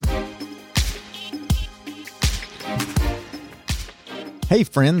Hey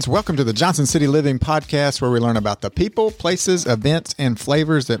friends, welcome to the Johnson City Living Podcast, where we learn about the people, places, events, and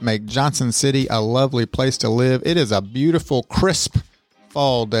flavors that make Johnson City a lovely place to live. It is a beautiful, crisp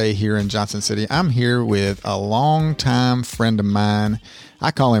fall day here in Johnson City. I'm here with a longtime friend of mine.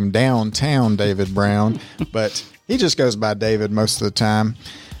 I call him Downtown David Brown, but he just goes by David most of the time.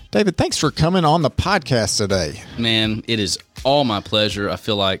 David, thanks for coming on the podcast today. Man, it is all my pleasure. I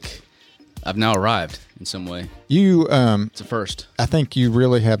feel like I've now arrived in some way. It's a first. I think you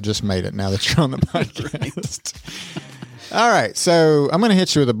really have just made it now that you're on the podcast. All right, so I'm going to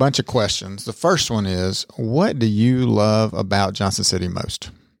hit you with a bunch of questions. The first one is, what do you love about Johnson City most?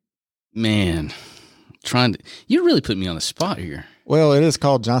 Man, you really put me on the spot here. Well, it is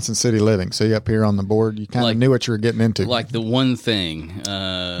called Johnson City Living. See up here on the board, you kind of knew what you were getting into. Like the one thing.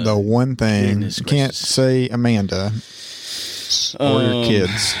 The one thing. You can't say Amanda or your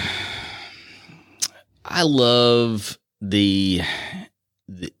kids. I love the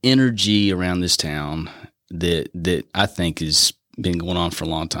energy around this town that I think has been going on for a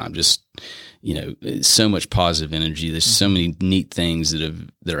long time. Just, so much positive energy. There's so many neat things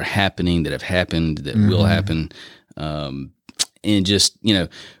that are happening, that have happened, that will happen. And just,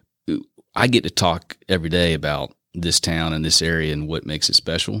 I get to talk every day about this town and this area and what makes it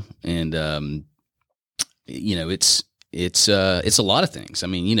special. And, it's a lot of things. I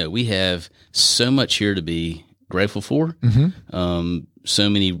mean, we have so much here to be grateful for. So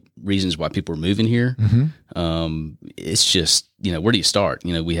many reasons why people are moving here. It's just, where do you start?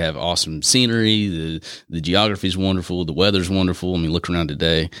 We have awesome scenery. The geography is wonderful. The weather's wonderful. I mean, look around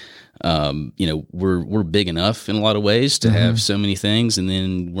today. We're big enough in a lot of ways to have so many things, and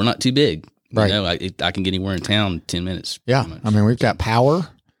then we're not too big. Right. I can get anywhere in town in 10 minutes. Yeah. I mean, we've got power,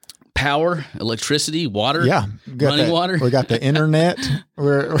 electricity, water. Yeah. Running water. We got the internet.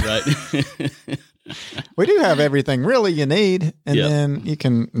 Right. We do have everything really you need. And then you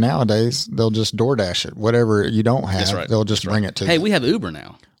can, nowadays, they'll just DoorDash it. Whatever you don't have, That's right. They'll just bring it to you. Hey, we have Uber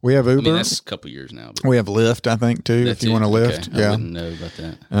now. We have Uber. I mean, that's a couple years now. We have Lyft, I think, too, if you want to Lyft. Okay. I wouldn't know about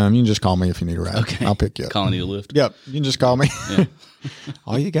that. You can just call me if you need a ride. Okay. I'll pick you up. Calling you a Lyft? Yep. You can just call me. Yeah.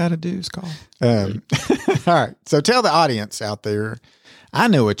 All you got to do is call. All right. So tell the audience out there, I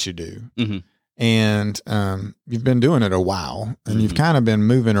know what you do. And you've been doing it a while, and you've kind of been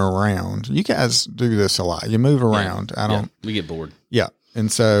moving around. You guys do this a lot. You move around. We get bored. Yeah. And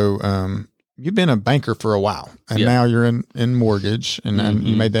so you've been a banker for a while, and now you're in mortgage, and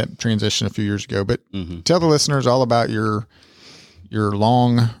you made that transition a few years ago. But tell the listeners all about your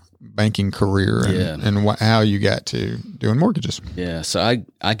long banking career and how you got to doing mortgages. Yeah. So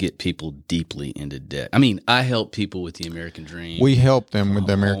I get people deeply into debt. I mean, I help people with the American dream. We help them with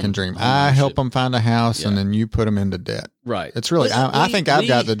the American dream. I help them find a house, and then you put them into debt. Right. It's really, I think I've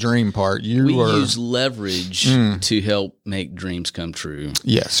got the dream part. We use leverage to help make dreams come true.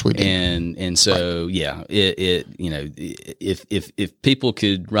 Yes, we do. And so, if people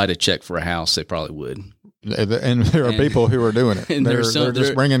could write a check for a house, they probably would. And there are people who are doing it. They're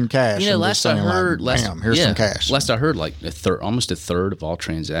just bringing cash. Last I heard, here's some cash. Last I heard, like almost a third of all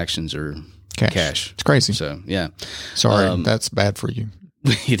transactions are cash. It's crazy. So yeah, sorry, that's bad for you.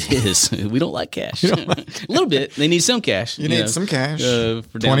 It is. We don't like cash. A little bit. They need some cash. You need some cash.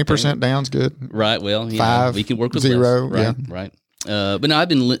 20% down's good. Right. Well, 5, we can work with 0. Less. Right. But no,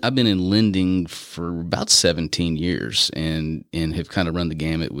 I've been in lending for about 17 years, and have kind of run the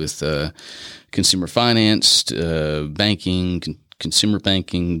gamut with consumer finance, banking, consumer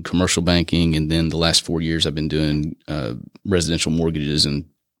banking, commercial banking, and then the last 4 years I've been doing residential mortgages, and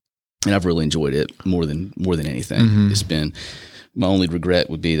I've really enjoyed it more than anything. It's been, my only regret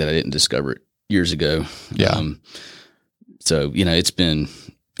would be that I didn't discover it years ago. Yeah. So it's been,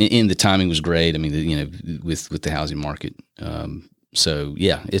 and the timing was great. I mean, with the housing market. So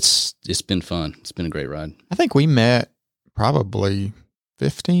yeah, it's been fun. It's been a great ride. I think we met probably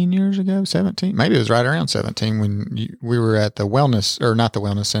 15 years ago, 17. Maybe it was right around 17 when we were at the not the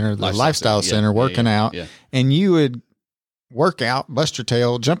wellness center, the lifestyle center, working out. Yeah. And you would work out, bust your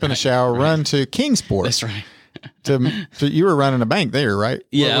tail, jump in the shower, run to Kingsport. That's right. You were running a bank there, right?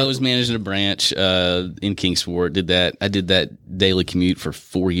 Yeah, I was managing a branch in Kingsport. I did that daily commute for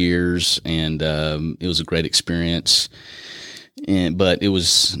 4 years, and it was a great experience. But it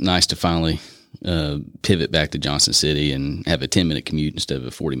was nice to finally pivot back to Johnson City and have a 10-minute commute instead of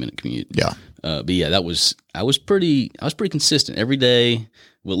a 40-minute commute. Yeah. But yeah, I was pretty consistent every day.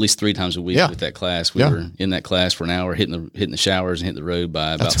 Well, at least 3 times a week with that class. We were in that class for an hour, hitting the showers and hitting the road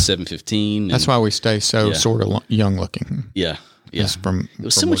by about 7:15. That's why we stay so sort of young looking. Yeah, yeah. It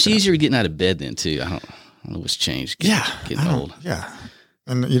was so much easier getting out of bed then too. I don't know what's changed. Getting old. Yeah,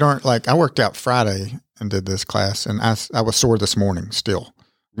 and you don't I worked out Friday and did this class, and I was sore this morning still.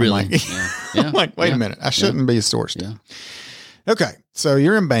 Really? I'm like, I'm like, wait a minute, I shouldn't be sore still. Yeah. Okay, so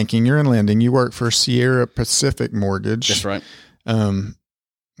you're in banking, you're in lending, you work for Sierra Pacific Mortgage. That's right.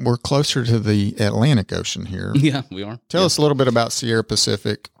 We're closer to the Atlantic Ocean here. Yeah, we are. Tell us a little bit about Sierra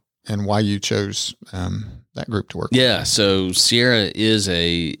Pacific and why you chose that group to work with. Yeah, so Sierra is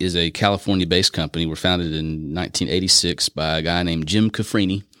a California-based company. We're founded in 1986 by a guy named Jim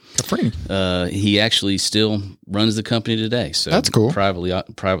Caffrini. He actually still runs the company today. So that's cool.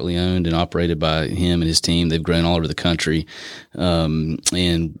 Privately owned and operated by him and his team. They've grown all over the country,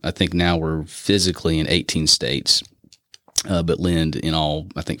 and I think now we're physically in 18 states, but lend in all,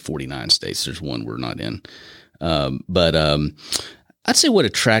 I think, 49 states. There's one we're not in, but I'd say what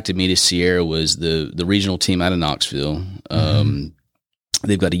attracted me to Sierra was the regional team out of Knoxville.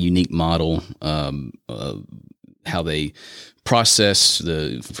 They've got a unique model of how they process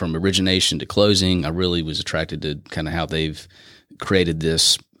from origination to closing. I really was attracted to kind of how they've created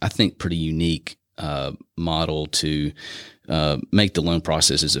this, I think, pretty unique model to make the loan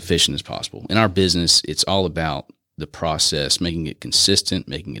process as efficient as possible. In our business, it's all about the process, making it consistent,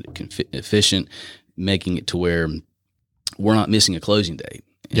 making it efficient, making it to where we're not missing a closing date.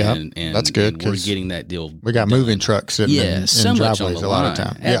 Yeah, and that's good. And we're getting that deal. We got moving trucks sitting in so much on driveways the a lot of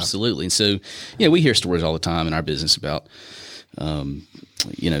time. Absolutely. And so, we hear stories all the time in our business about,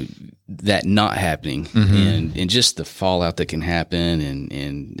 that not happening and just the fallout that can happen.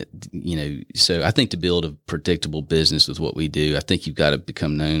 And so I think to build a predictable business with what we do, I think you've got to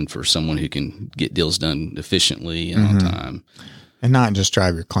become known for someone who can get deals done efficiently and on time. And not just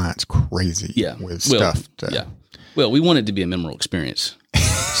drive your clients crazy with stuff. Well, we want it to be a memorable experience.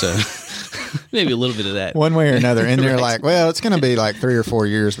 So maybe a little bit of that. One way or another. And they're like, well, it's going to be like 3 or 4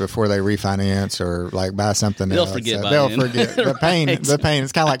 years before they refinance or like buy something they'll else. Forget They'll forget. The pain, the pain,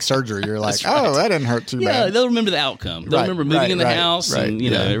 it's kind of like surgery. You're like, oh, that didn't hurt too bad. Yeah, they'll remember the outcome. They'll remember moving in the house and,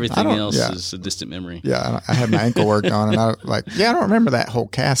 everything else is a distant memory. Yeah, I had my ankle worked on and I don't remember that whole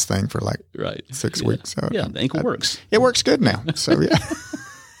cast thing for like 6 weeks. So the ankle works. It works good now. So, yeah.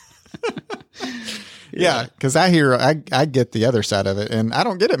 Yeah, because I get the other side of it, and I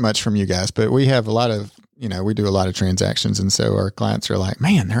don't get it much from you guys, but we have a lot of, we do a lot of transactions, and so our clients are like,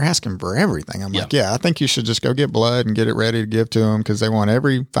 man, they're asking for everything. I'm like, I think you should just go get blood and get it ready to give to them because they want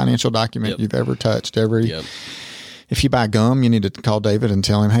every financial document you've ever touched. If you buy gum, you need to call David and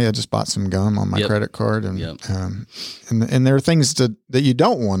tell him, hey, I just bought some gum on my credit card, and and there are things that you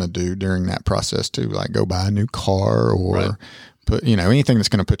don't want to do during that process too, like go buy a new car or. Put anything that's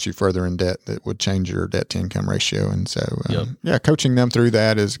going to put you further in debt that would change your debt to income ratio. And so, coaching them through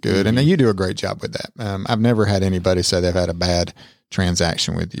that is good. And you do a great job with that. I've never had anybody say they've had a bad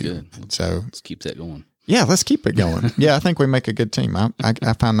transaction with you. Good. So let's keep that going. Yeah, let's keep it going. I think we make a good team.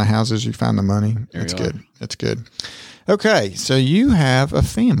 I find the houses, you find the money. It's good. It's good. Okay. So you have a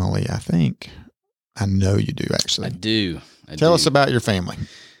family, I think. I know you do, actually. I do. Tell us about your family.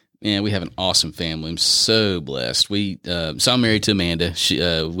 Man, we have an awesome family. I'm so blessed. So I'm married to Amanda.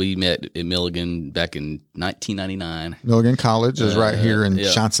 We met in Milligan back in 1999. Milligan College is right here in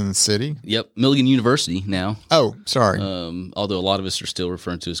Johnson City. Yep, Milligan University now. Oh, sorry. Although a lot of us are still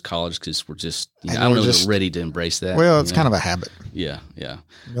referring to as college because we're just, I don't know if we're ready to embrace that. Well, it's kind of a habit. Yeah.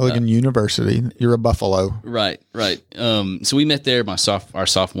 Milligan University. You're a Buffalo. Right. So we met there our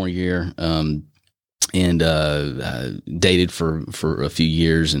sophomore year. And dated for a few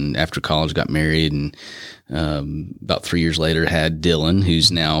years, and after college got married, and about 3 years later had Dylan,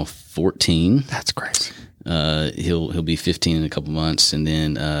 who's now 14. That's crazy. He'll be 15 in a couple months, and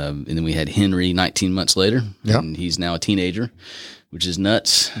then we had Henry 19 months later, and he's now a teenager, which is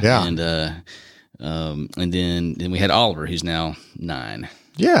nuts. Yeah. And then we had Oliver, who's now 9.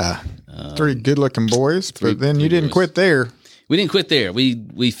 Yeah. 3 good looking boys, but then you didn't quit there. We didn't quit there.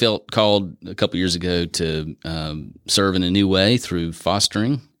 We felt called a couple years ago to serve in a new way through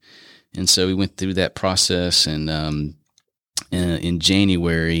fostering, and so we went through that process. And in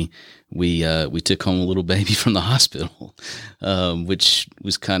January, we took home a little baby from the hospital, which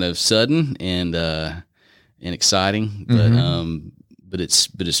was kind of sudden and exciting, but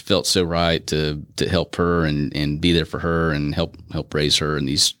it's felt so right to help her and be there for her and help raise her in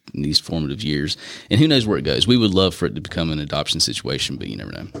these formative years. And who knows where it goes. We would love for it to become an adoption situation, but you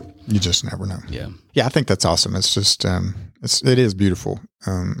never know. You just never know. Yeah, I think that's awesome. It's just it is beautiful.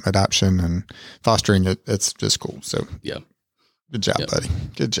 Adoption and fostering it's just cool. So good job, buddy.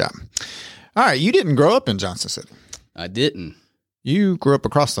 Good job. All right, you didn't grow up in Johnson City. I didn't. You grew up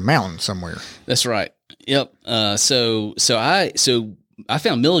across the mountain somewhere. That's right. Yep. So I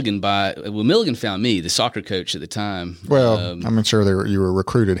found Milligan Milligan found me, the soccer coach at the time. Well, I'm sure you were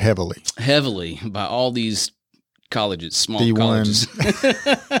recruited heavily by all these colleges, small D1, colleges.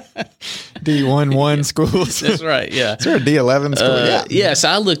 D1 schools. That's right. Yeah. Is there a D11 school? Yeah. So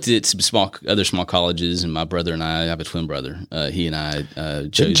I looked at some other small colleges, and my brother and I have a twin brother. He and I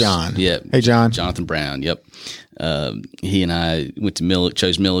chose Hey, John. Yeah. Hey, John. Jonathan Brown. Yep. He and I went to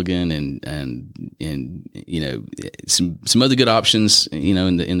chose Milligan, and you know, some other good options, you know,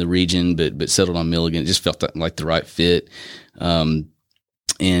 in the region, but settled on Milligan. It just felt like the right fit. And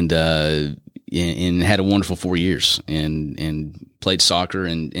had a wonderful 4 years and played soccer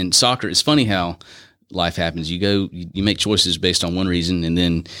and soccer. It's funny how life happens. You make choices based on one reason, and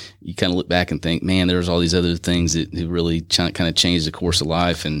then you kind of look back and think, man, there's all these other things that really kind of changed the course of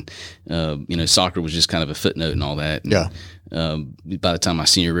life. And, you know, soccer was just kind of a footnote and all that. And, by the time my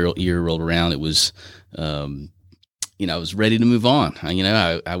senior year rolled around, it was, you know, I was ready to move on.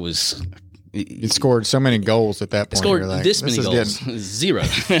 I was, you scored so many goals at that point. Scored this many goals. Zero.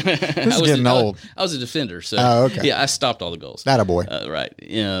 This is getting old. I was a defender, so I stopped all the goals. That a boy. Right.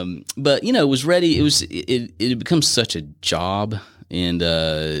 But you know, was ready. It had become such a job and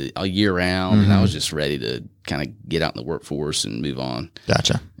a year round, and I was just ready to kind of get out in the workforce and move on.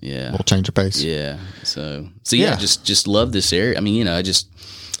 Gotcha. Yeah. A little change of pace. Yeah. So yeah, just love this area. I mean, you know, I just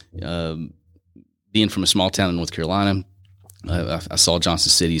being from a small town in North Carolina. I saw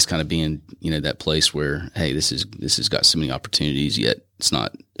Johnson City as kind of being, you know, that place where, hey, this has got so many opportunities, yet it's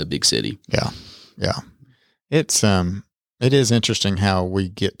not a big city. Yeah. Yeah. It is interesting how we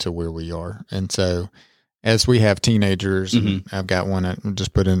get to where we are. And so as we have teenagers, and I've got one I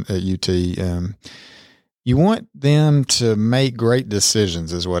just put in at UT, you want them to make great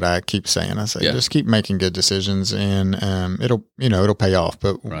decisions is what I keep saying. I say, just keep making good decisions and, it'll pay off,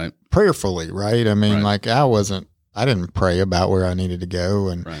 but prayerfully, right? I mean, like I didn't pray about where I needed to go,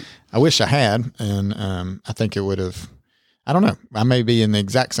 and I wish I had. And I think it would have. I don't know. I may be in the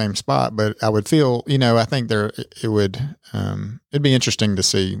exact same spot, but I would feel. You know, I think it would. It'd be interesting to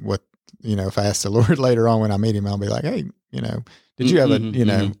see what, you know, if I ask the Lord later on when I meet him, I'll be like, hey, you know, did you have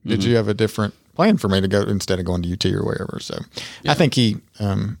did you have a different plan for me to go instead of going to UT or wherever? So I think he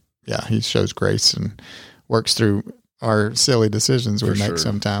shows grace and works through our silly decisions we make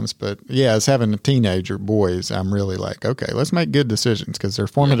sometimes. But as having a teenager boys, I'm really like, okay, let's make good decisions because their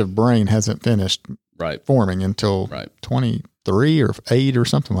formative brain hasn't finished forming until 23 or 8 or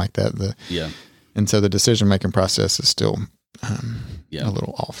something like that. And so the decision making process is still a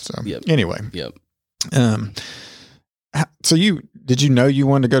little off. So anyway, so did you know you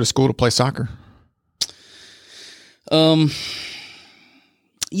wanted to go to school to play soccer?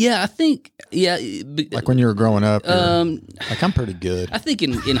 Yeah, I think, like when you were growing up, like I'm pretty good. I think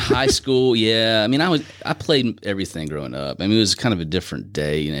in high school, I mean, I played everything growing up. I mean, it was kind of a different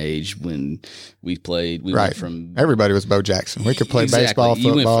day and age when we played. We went from everybody was Bo Jackson. We could play baseball,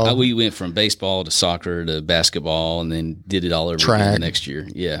 football. We went from baseball to soccer to basketball, and then did it all over again the next year.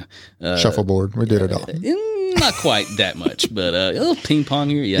 Yeah, shuffleboard. We did it all. Not quite that much, but a little ping pong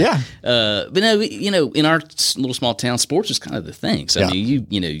here, but no, you know, in our little small town, sports was kind of the thing. So I mean,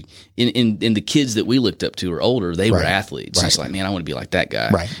 you know, in the kids that we looked up to were older. They were athletes. It's like, man, I want to be like that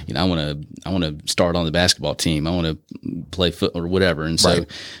guy. You know, I want to start on the basketball team. I want to play football or whatever. And so,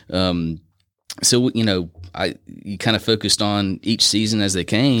 so you know, you kind of focused on each season as they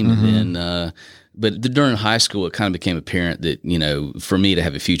came, and but during high school, it kind of became apparent that, you know, for me to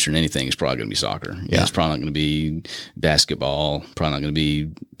have a future in anything is probably going to be soccer. It's probably not going to be basketball, probably not going to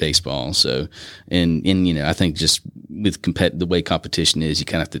be baseball. So, and you know, I think just with the way competition is, you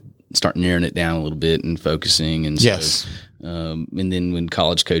kind of have to start narrowing it down a little bit and focusing. And so, and then when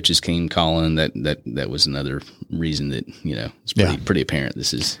college coaches came calling, that was another reason that, you know, it's pretty apparent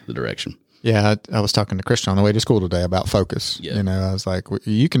this is the direction. Yeah, I was talking to Christian on the way to school today about focus. You know, I was like,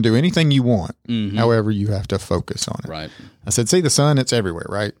 you can do anything you want. However, you have to focus on it. Right. I said, see the sun, it's everywhere,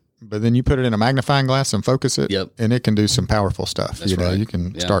 right? But then you put it in a magnifying glass and focus it, and it can do some powerful stuff. That's you know, you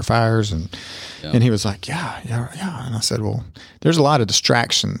can start fires. And he was like, yeah. And I said, well, there's a lot of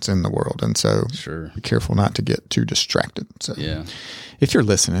distractions in the world. And so be careful not to get too distracted. So if you're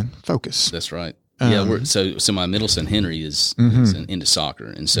listening, focus. That's right. So my middle son Henry is into soccer,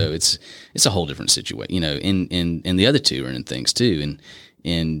 and so it's a whole different situation, you know. And the other two are in things too,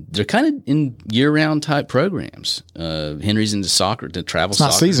 and they're kind of in year-round type programs. Henry's into soccer, to travel. It's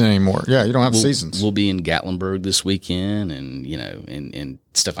not soccer. Season anymore. Yeah, you don't have seasons. We'll be in Gatlinburg this weekend, and you know, and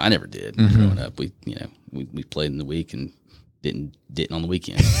stuff I never did growing up. We played in the week and didn't on the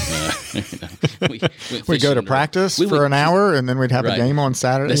weekend. We go to practice for an hour, and then we'd have a game on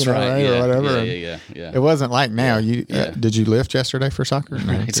Saturday. That's right, or whatever. Yeah. It wasn't like now. Did you lift yesterday for soccer?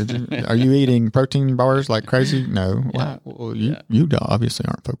 No. Right. Are you eating protein bars like crazy? No. Yeah. Well, you obviously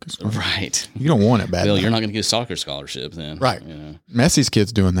aren't focused on it. Right. You don't want it bad. Well, you're not going to get a soccer scholarship then. Right. Messi's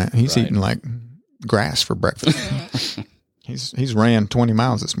kid's doing that. He's eating like grass for breakfast. He's ran 20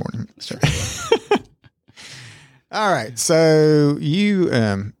 miles this morning. So. All right. So you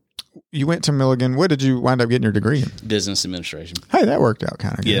went to Milligan. What did you wind up getting your degree in? Business administration. Hey, that worked out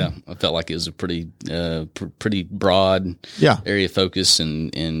kind of good. Yeah. I felt like it was a pretty broad area of focus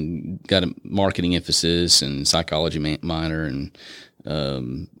and got a marketing emphasis and psychology minor. And,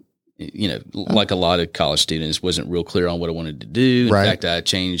 like a lot of college students, wasn't real clear on what I wanted to do. In fact, I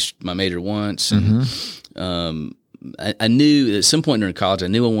changed my major once. And, I knew at some point during college, I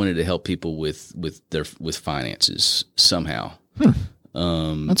knew I wanted to help people with finances somehow.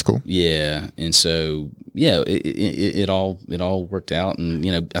 That's cool. Yeah. And so, it all worked out.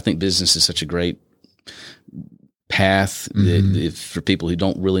 And, I think business is such a great path that for people who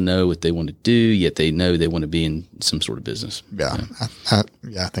don't really know what they want to do, yet they know they want to be in some sort of business. Yeah.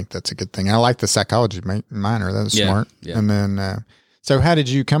 I think that's a good thing. I like the psychology minor. That was smart. Yeah. And then, so how did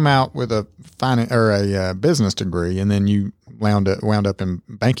you come out with a finance or a business degree, and then you wound up in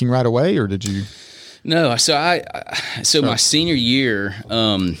banking right away, or did you? No. So my senior year,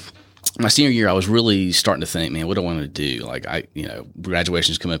 I was really starting to think, man, what do I want to do? Like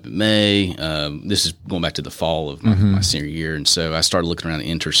graduation's coming up in May. This is going back to the fall of my senior year. And so I started looking around at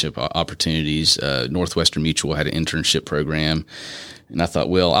internship opportunities. Northwestern Mutual had an internship program, and I thought,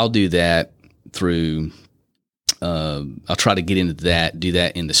 well, I'll do that through, I'll try to get into that, do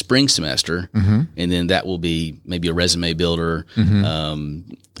that in the spring semester. And then that will be maybe a resume builder,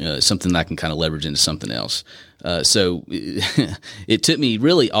 something that I can kind of leverage into something else. So it took me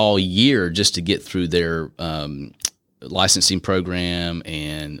really all year just to get through their licensing program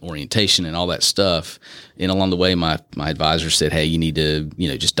and orientation and all that stuff. And along the way, my advisor said, hey, you need to,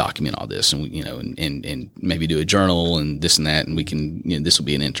 just document all this and, and maybe do a journal and this and that. And we can, this will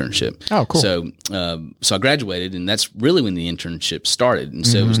be an internship. Oh, cool. So I graduated, and that's really when the internship started. And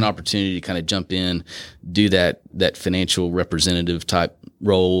so it was an opportunity to kind of jump in, do that financial representative type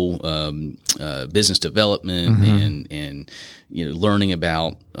role, business development and learning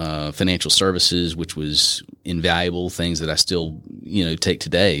about financial services, which was invaluable, things that I still, take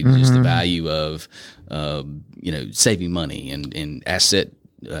today, just the value of, saving money and asset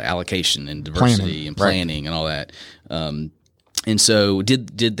allocation and diversity and planning and all that. And so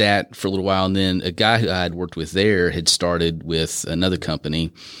did that for a little while. And then a guy who I had worked with there had started with another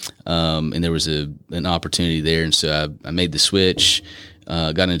company. And there was an opportunity there. And so I made the switch,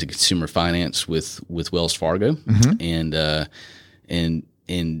 got into consumer finance with Wells Fargo, and all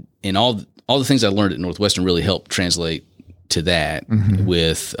the things I learned at Northwestern really helped translate to that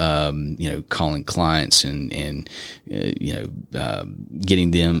with calling clients and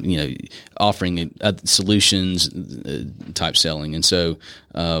getting them offering solutions type selling. And so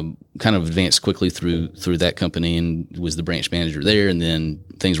kind of advanced quickly through that company and was the branch manager there. And then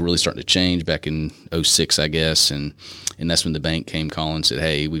things were really starting to change back in 2006, I guess, and that's when the bank came calling and said,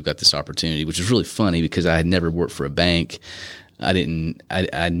 hey, we've got this opportunity, which was really funny because I had never worked for a bank.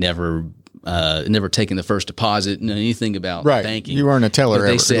 I'd never taken the first deposit, know anything about banking. You weren't a teller. But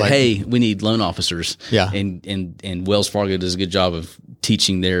they said, hey, we need loan officers. Yeah. And Wells Fargo does a good job of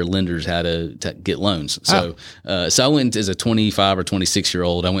teaching their lenders how to get loans. So so I went as a 25 or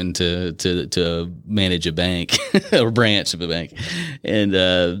 26-year-old, I went to manage a bank or branch of a bank.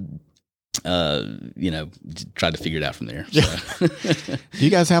 And tried to figure it out from there. So. Do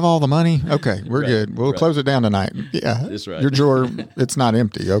you guys have all the money? Okay, we're good. We'll close it down tonight. Yeah, that's right. Your drawer, it's not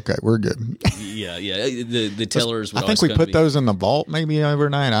empty. Okay, we're good. Yeah. The tellers would I think we put those in the vault maybe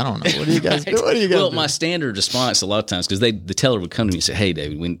overnight. I don't know. What do you guys do? What do you guys do? My standard response a lot of times, because the teller would come to me and say, hey,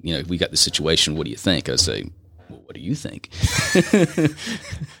 David, when we got this situation, what do you think? I'd say, well, what do you think?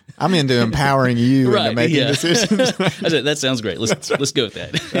 I'm into empowering you into making decisions. I said, that sounds great. Let's go with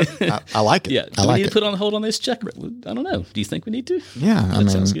that. I like it. Yeah. Do we need to put on hold on this check? I don't know. Do you think we need to? Yeah.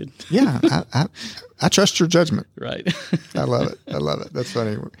 That sounds good. Yeah. I trust your judgment. Right. I love it. That's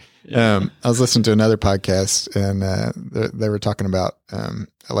funny. I was listening to another podcast, and they were talking about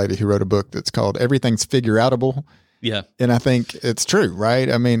a lady who wrote a book that's called Everything's Figure-Outable. Yeah. And I think it's true, right?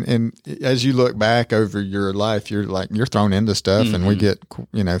 I mean, and as you look back over your life, you're thrown into stuff, and we get,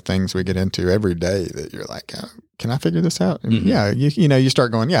 things we get into every day that you're like, oh, can I figure this out? And you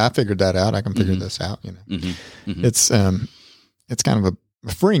start going, yeah, I figured that out. I can figure this out. It's kind of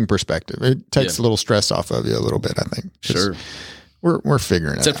freeing perspective. It takes a little stress off of you a little bit, I think. Sure. We're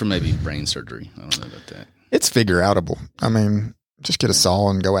figuring it out. Except for maybe brain surgery. I don't know about that. It's figure outable. I mean, just get a saw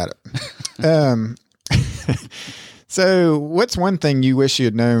and go at it. So what's one thing you wish you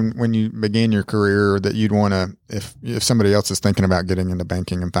had known when you began your career that you'd want to, if somebody else is thinking about getting into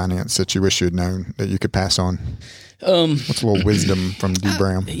banking and finance, that you wish you had known that you could pass on? What's a little wisdom from D.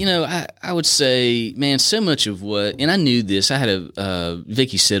 Brown? I would say, man, so much of what, and I knew this. I had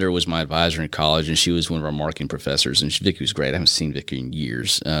Vicky Sitter was my advisor in college, and she was one of our marketing professors, and Vicky was great. I haven't seen Vicky in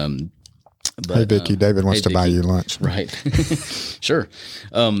years. But, hey, Vicky, David wants to buy you lunch. Right. Sure.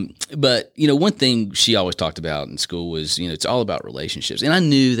 But, one thing she always talked about in school was, it's all about relationships. And I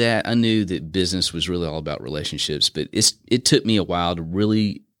knew that. I knew that business was really all about relationships, but it took me a while to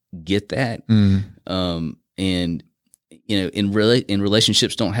really get that. And in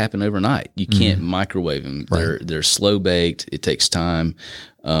relationships don't happen overnight. You can't microwave them. Right. They're slow baked. It takes time.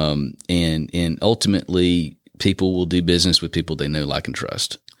 And ultimately people will do business with people they know, like, and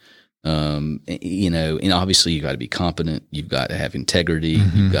trust. And obviously you got to be competent. You've got to have integrity.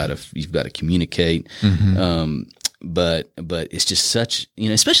 You've got to communicate. But it's just such,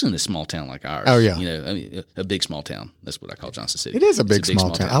 especially in a small town like ours. Oh yeah. A big small town. That's what I call Johnson City. It is a big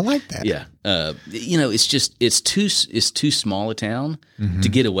small town. I like that. Yeah. It's too small a town to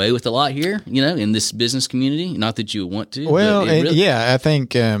get away with a lot here, in this business community. Not that you would want to. Well, I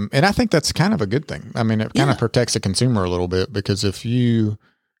think, and I think that's kind of a good thing. I mean, it kind of protects the consumer a little bit, because if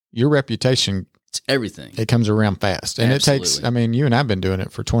your reputation, it's everything. It comes around fast, and Absolutely. It takes. I mean, you and I've been doing it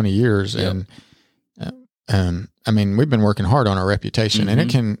for 20 years, and I mean, we've been working hard on our reputation,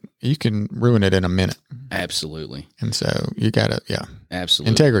 and you can ruin it in a minute. Absolutely. And so you got to,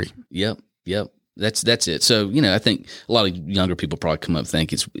 absolutely, integrity. Yep. That's it. So I think a lot of younger people probably come up and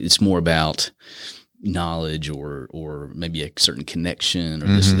think it's more about knowledge or maybe a certain connection or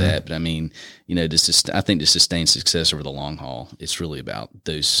this or that. But I mean, I think to sustain success over the long haul, it's really about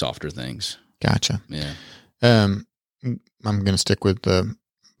those softer things. Gotcha. Yeah. I'm going to stick with the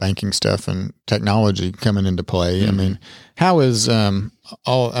banking stuff and technology coming into play. I mean, how is the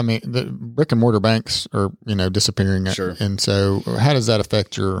brick and mortar banks are, disappearing. Sure. And so how does that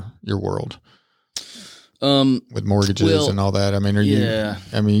affect your world? With mortgages and all that. I mean,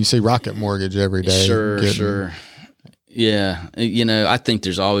 you see Rocket Mortgage every day. Sure. Yeah. I think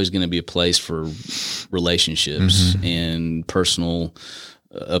there's always going to be a place for relationships and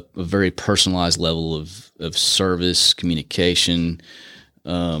a very personalized level of service, communication.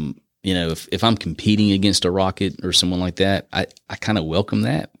 If I'm competing against a Rocket or someone like that, I kind of welcome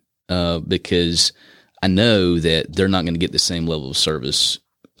that, because I know that they're not going to get the same level of service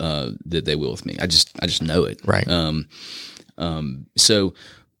that they will with me. I just know it. Right. So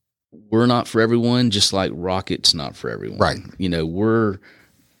we're not for everyone, just like Rocket's not for everyone. Right. We're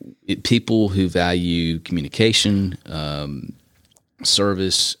people who value communication,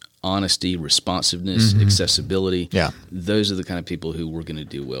 service, honesty, responsiveness, accessibility. Yeah. Those are the kind of people who we're going to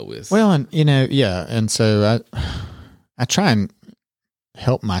do well with. Well, and and so I try and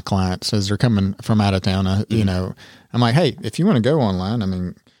help my clients as they're coming from out of town. I'm like, hey, if you want to go online, I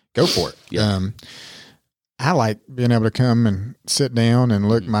mean, go for it. Yeah. I like being able to come and sit down and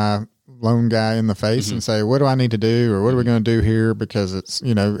look my loan guy in the face and say, what do I need to do, or what are we going to do here? Because it's,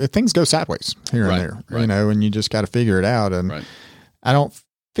 if things go sideways here and there, and you just got to figure it out. And I don't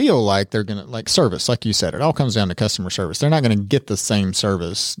feel like they're going to, like, service, like you said, it all comes down to customer service. They're not going to get the same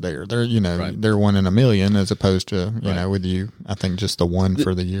service there. They're, they're one in a million, as opposed to, with you, I think just the one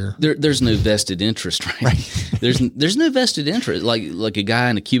for the year. There's no vested interest, right? There's no vested interest. Like a guy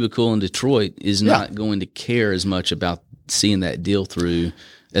in a cubicle in Detroit is not going to care as much about seeing that deal through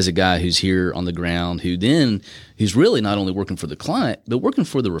as a guy who's here on the ground, who's really not only working for the client, but working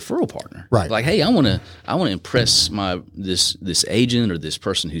for the referral partner. Right. Like, hey, I want to impress this agent or this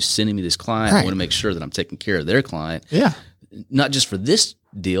person who's sending me this client. Right. I want to make sure that I'm taking care of their client. Yeah. Not just for this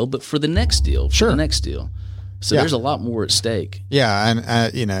deal, but for the next deal. Sure. The next deal. So there's a lot more at stake. Yeah.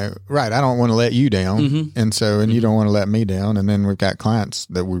 And, right. I don't want to let you down. And so, and you don't want to let me down. And then we've got clients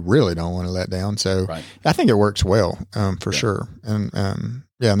that we really don't want to let down. So I think it works well, for sure. And,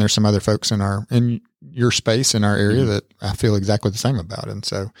 and there's some other folks in your space, in our area, that I feel exactly the same about. And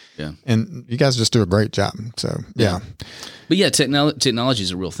so, and you guys just do a great job. So, But technology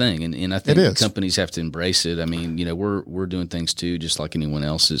is a real thing. And I think companies have to embrace it. I mean, we're doing things too, just like anyone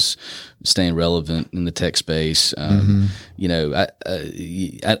else is staying relevant in the tech space. I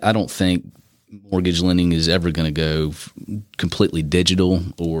don't think, mortgage lending is ever going to go completely digital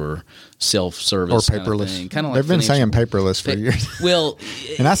or self-service or paperless. Kind of like they've been saying paperless for years. Well,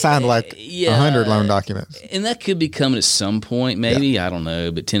 and I signed like 100 loan documents. And that could be coming at some point, maybe. I don't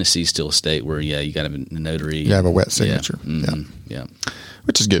know. But Tennessee's still a state where, you got to have a notary. You have a wet signature. Yeah.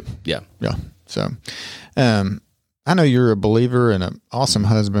 Which is good. Yeah. Yeah. So, I know you're a believer and an awesome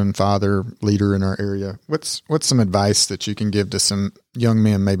husband, father, leader in our area. What's some advice that you can give to some young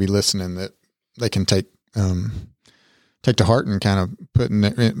men maybe listening that they can take to heart and kind of put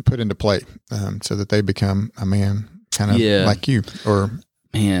into play, so that they become a man kind of like you? Or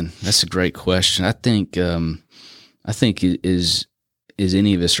man, that's a great question. I think as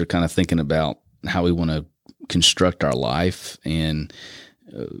any of us are kind of thinking about how we want to construct our life and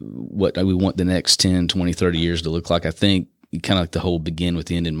what we want the next 10, 20, 30 years to look like, I think kind of like the whole begin with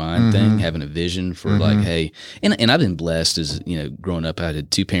the end in mind thing, having a vision for like, hey, and I've been blessed as, growing up, I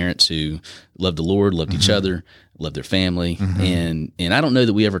had two parents who loved the Lord, loved each other, loved their family. And I don't know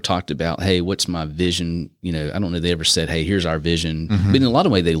that we ever talked about, hey, what's my vision? I don't know they ever said, hey, here's our vision. But in a lot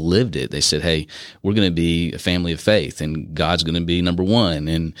of ways they lived it. They said, hey, we're going to be a family of faith and God's going to be number one.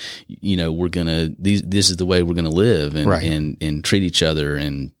 And, we're going to, this is the way we're going to live and treat each other.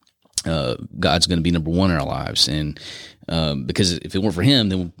 And, God's going to be number one in our lives. And, because if it weren't for him,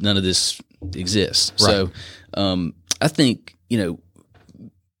 then none of this exists. Right. So, I think,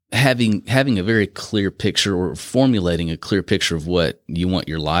 having a very clear picture or formulating a clear picture of what you want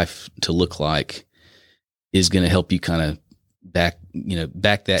your life to look like is going to help you kind of back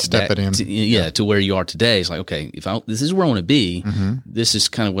that step it in. To where you are today. It's like, okay, this is where I want to be, this is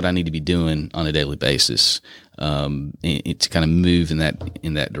kind of what I need to be doing on a daily basis, and to kind of move in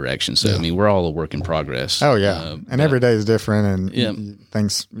that direction. So, I mean, we're all a work in progress. Oh yeah. And every day is different and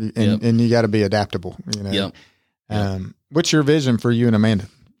things, and you got to be adaptable, What's your vision for you and Amanda?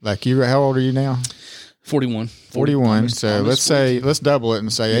 Like how old are you now? 41. So let's double it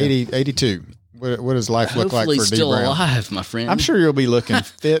and say 82. What does life look like for D. Brown? Still alive, my friend. I'm sure you'll be looking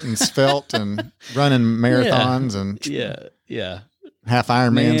fit and svelte and running marathons and half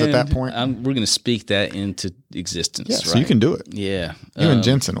Ironmans at that point. We're going to speak that into existence. Yeah, so you can do it. Yeah, you and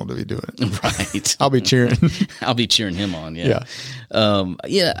Jensen will be doing it. Right. I'll be cheering. I'll be cheering him on. Yeah.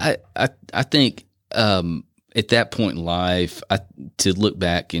 I think at that point in life, to look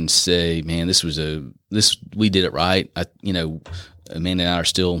back and say, man, we did it right. Amanda and I are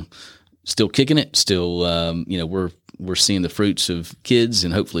still kicking it. Still, we're seeing the fruits of kids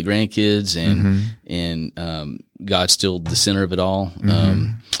and hopefully grandkids, and God's still the center of it all.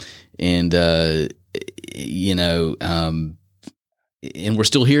 And we're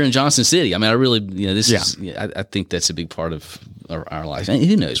still here in Johnson City. I mean, I really, I think that's a big part of our life. And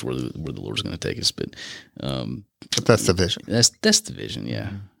who knows where the Lord's going to take us, but that's the vision. That's the vision.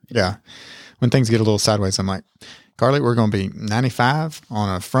 Yeah. Yeah. When things get a little sideways, I'm like, Carly, we're going to be 95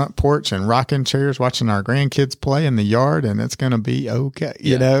 on a front porch and rocking chairs, watching our grandkids play in the yard, and it's going to be okay,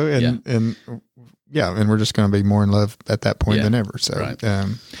 and we're just going to be more in love at that point than ever. So,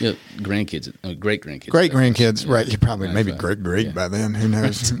 grandkids, great grandkids, right? You probably maybe great by then. Who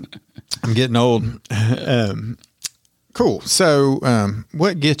knows? I'm getting old. Cool. So,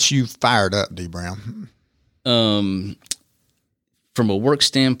 what gets you fired up, D. Brown? From a work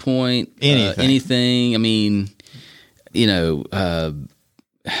standpoint, anything. I mean, because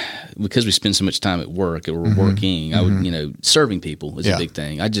we spend so much time at work or we're working, I would, serving people is a big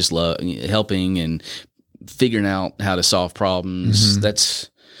thing. I just love helping and figuring out how to solve problems. That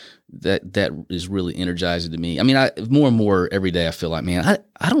is really energizing to me. I mean, more and more every day I feel like, man,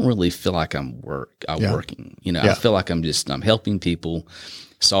 I don't really feel like I'm working. I feel like I'm helping people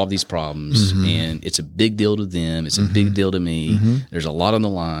solve these problems, and it's a big deal to them. It's a big deal to me. There's a lot on the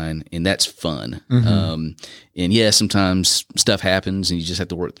line, and that's fun. And sometimes stuff happens and you just have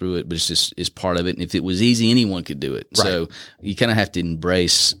to work through it, but it's part of it. And if it was easy, anyone could do it. Right. So you kind of have to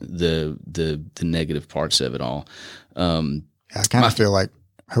embrace the negative parts of it all. I kind of feel like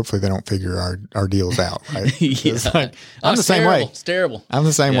hopefully they don't figure our deals out. Right? It's like, I'm the same way. It's terrible. I'm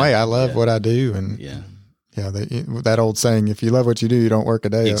the same way. I love what I do, and that old saying, if you love what you do, you don't work a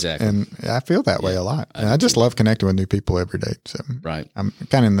day. Exactly. And I feel that way a lot. And I just love connecting with new people every day. So I'm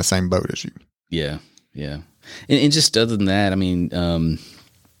kind of in the same boat as you. Yeah. Yeah. And just other than that, I mean,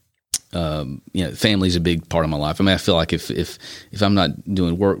 family's a big part of my life. I mean, I feel like if I'm not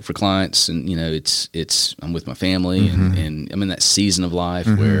doing work for clients and, I'm with my family and I'm in that season of life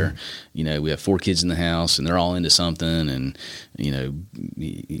where, we have 4 kids in the house and they're all into something and, so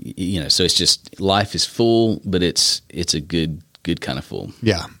it's just, life is full, but it's a good kind of full.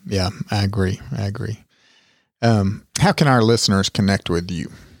 Yeah. Yeah. I agree. How can our listeners connect with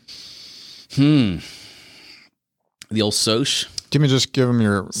you? The old Jimmy, just give them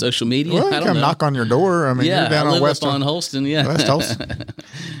your social media. Well, I you don't come know. knock on your door. I mean, Yeah, you're down I on live West up on Holston. Yeah, West Holston.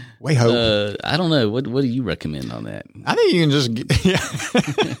 Way hope. I don't know. What do you recommend on that? I think you can just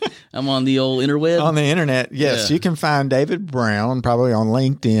I'm on the old interweb. on the internet. Yes, Yeah. you can find David Brown probably on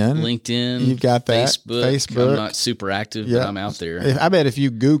LinkedIn. LinkedIn. You've got that. Facebook. I'm not super active, but I'm out there. I bet if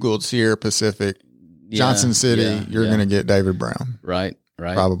you Googled Sierra Pacific, Johnson City, you're going to get David Brown. Right.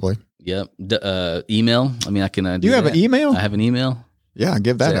 Probably. Yep. Email. I mean, I can do you have that. an email? I have an email. Yeah,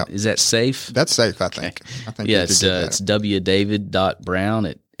 give that out. Is that safe? That's safe, I think. I think yeah, it's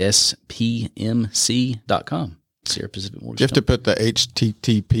wdavid.brown@spmc.com. Sierra Pacific Mortgage. You have to put the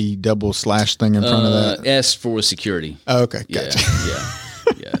HTTP // thing in front of that. S for security. Oh, okay, gotcha. Yeah.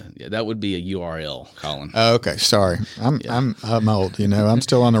 That would be a URL, Colin. Oh, okay, sorry. I'm old. I'm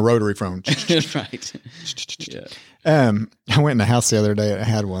still on the rotary phone. Right. Yeah. I went in the house the other day and I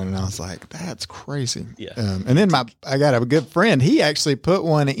had one and I was like, that's crazy. Yeah. And then I got a good friend. He actually put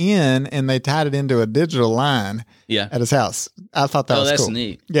one in and they tied it into a digital line at his house. I thought that was cool. Oh, that's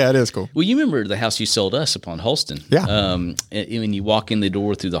neat. Yeah, it is cool. Well, you remember the house you sold us upon Holston. Yeah. And when you walk in the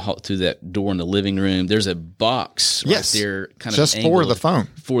door through that door in the living room, there's a box right there kind just of for the phone.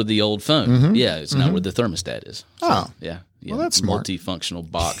 For the old phone. Mm-hmm. Yeah, it's not where the thermostat is. So, oh. Yeah. Well, that's smart. Multifunctional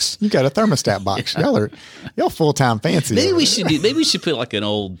box. You got a thermostat box. Y'all full-time fancy. Maybe we should put like an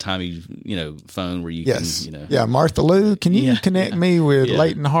old-timey, phone where you can, Yeah, Martha Lou, can you connect me with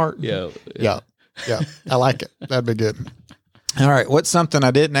Leighton Hart? Yeah. I like it. That'd be good. All right, what's something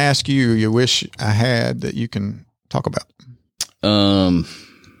I didn't ask you wish I had that you can talk about? Man,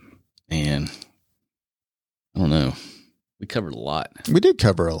 I don't know. We covered a lot. We did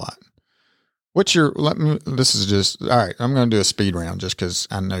cover a lot. This is just, all right, I'm going to do a speed round just because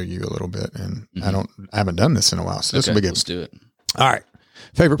I know you a little bit and I haven't done this in a while. So this will be good. Let's do it. All right.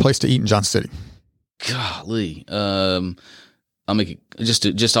 Favorite place to eat in Johnson City? Golly. I'll make it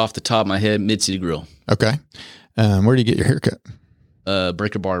just off the top of my head, Mid-City Grill. Okay. Where do you get your haircut?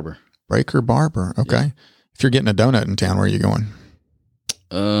 Breaker Barber. Breaker Barber. Okay. Yeah. If you're getting a donut in town, where are you going?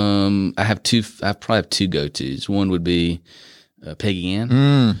 I probably have two go-tos. One would be Peggy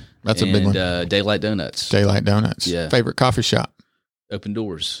Ann. That's a big one. Daylight Donuts. Daylight Donuts. Yeah. Favorite coffee shop? Open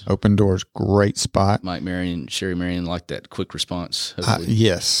Doors. Open Doors. Great spot. Mike Marion, Sherry Marion like that quick response.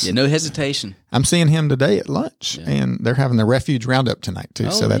 Yes. Yeah, no hesitation. I'm seeing him today at lunch, and they're having the Refuge Roundup tonight, too.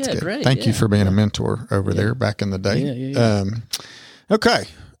 So that's good. Great. Thank you for being a mentor over there back in the day. Yeah. Okay.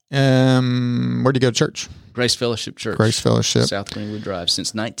 Where'd you go to church? Grace Fellowship Church. Grace Fellowship. South Greenwood Drive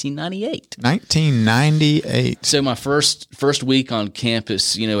since 1998. 1998. So my first week on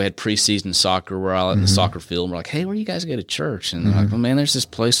campus, we had preseason soccer. We're all at the soccer field. And we're like, hey, where do you guys go to church? And they're like, well, man, there's this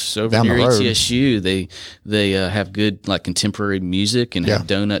place over down near the road. ETSU. They have good like contemporary music and have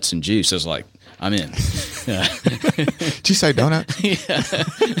donuts and juice. I was like, I'm in. Did you say donuts? Yeah.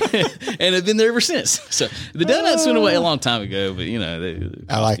 And I've been there ever since. So the donuts went away a long time ago, but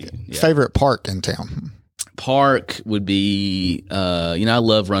I like it. Yeah. Favorite park in town? Park would be, I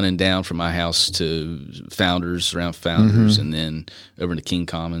love running down from my house to around Founders, and then over to King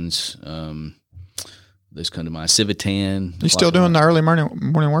Commons. Those come to mind. Civitan. You still doing the early morning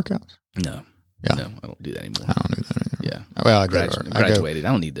workouts? No. Yeah. No, I don't do that anymore. I don't do that anymore. Yeah. Well, I graduated.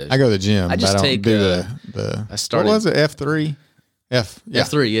 I don't need those. I go to the gym. I just take do the I started. What was it? F3?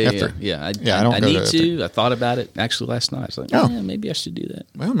 F3, yeah. I need to. I thought about it actually last night. I was like, maybe I should do that.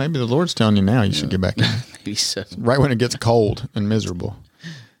 Well, maybe the Lord's telling you now you should get back in. Maybe so. Right when it gets cold and miserable.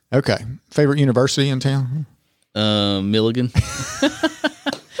 Okay. Favorite university in town? Milligan.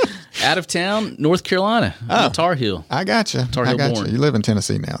 Out of town, North Carolina. Tar Heel. I got you. Tar Heel born. You live in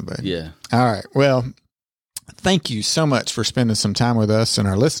Tennessee now, babe. Yeah. All right. Well, thank you so much for spending some time with us and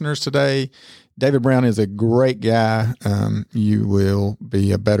our listeners today. David Brown is a great guy. You will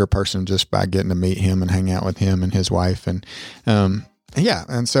be a better person just by getting to meet him and hang out with him and his wife. And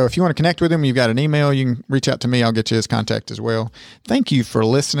and so if you want to connect with him, you've got an email, you can reach out to me. I'll get you his contact as well. Thank you for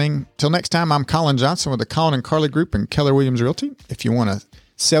listening. Till next time, I'm Colin Johnson with the Colin and Carly Group and Keller Williams Realty. If you want to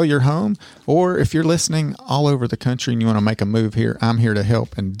sell your home, or if you're listening all over the country and you want to make a move here, I'm here to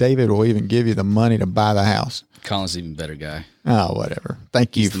help. And David will even give you the money to buy the house. Colin's even better guy. Oh, whatever.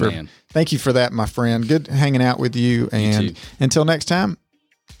 Thank you for that, my friend. Good hanging out with you. And until next time,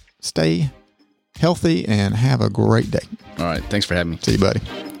 stay healthy and have a great day. All right. Thanks for having me. See you, buddy.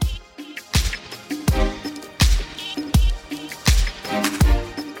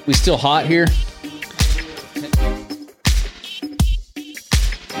 We still hot here?